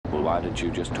why don't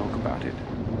you just talk about it?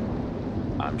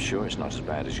 I'm sure it's not as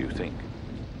bad as you think.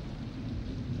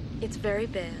 It's very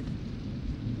bad.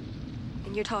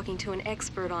 And you're talking to an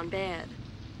expert on bad.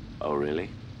 Oh, really?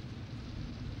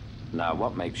 Now,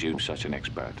 what makes you such an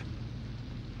expert?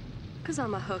 'Cause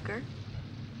I'm a hooker.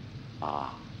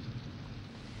 Ah.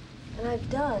 And I've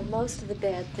done most of the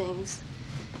bad things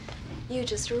you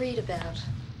just read about.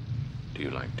 Do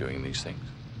you like doing these things?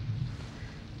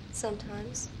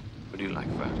 Sometimes. What do you like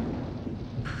about it?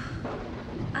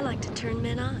 I like to turn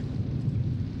men on.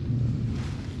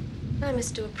 I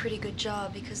must do a pretty good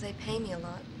job because they pay me a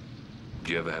lot.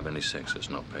 Do you ever have any sex that's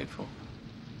not paid for?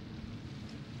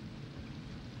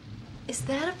 Is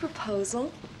that a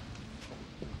proposal?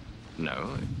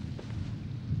 No.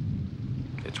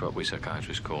 It's what we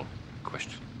psychiatrists call a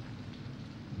question.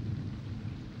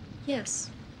 Yes.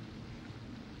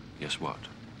 Yes, what?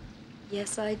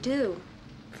 Yes, I do.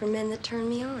 For men that turn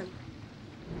me on.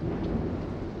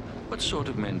 What sort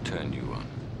of men turn you on?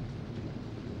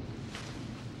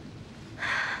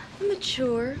 A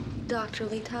mature,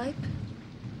 doctorly type.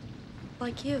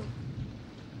 Like you.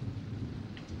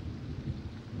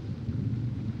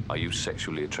 Are you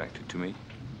sexually attracted to me?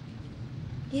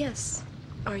 Yes.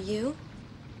 Are you?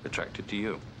 Attracted to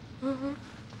you? Mm-hmm.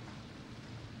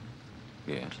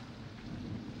 Yes.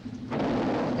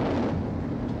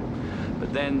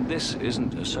 But then this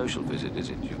isn't a social visit, is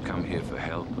it? You've come here for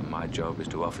help, and my job is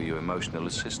to offer you emotional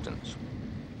assistance.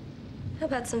 How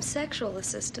about some sexual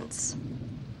assistance?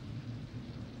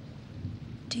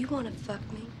 Do you want to fuck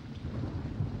me?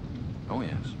 Oh,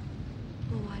 yes.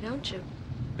 Well, why don't you?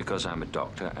 Because I'm a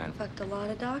doctor and... Fucked a lot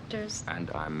of doctors.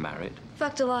 And I'm married.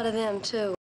 Fucked a lot of them, too.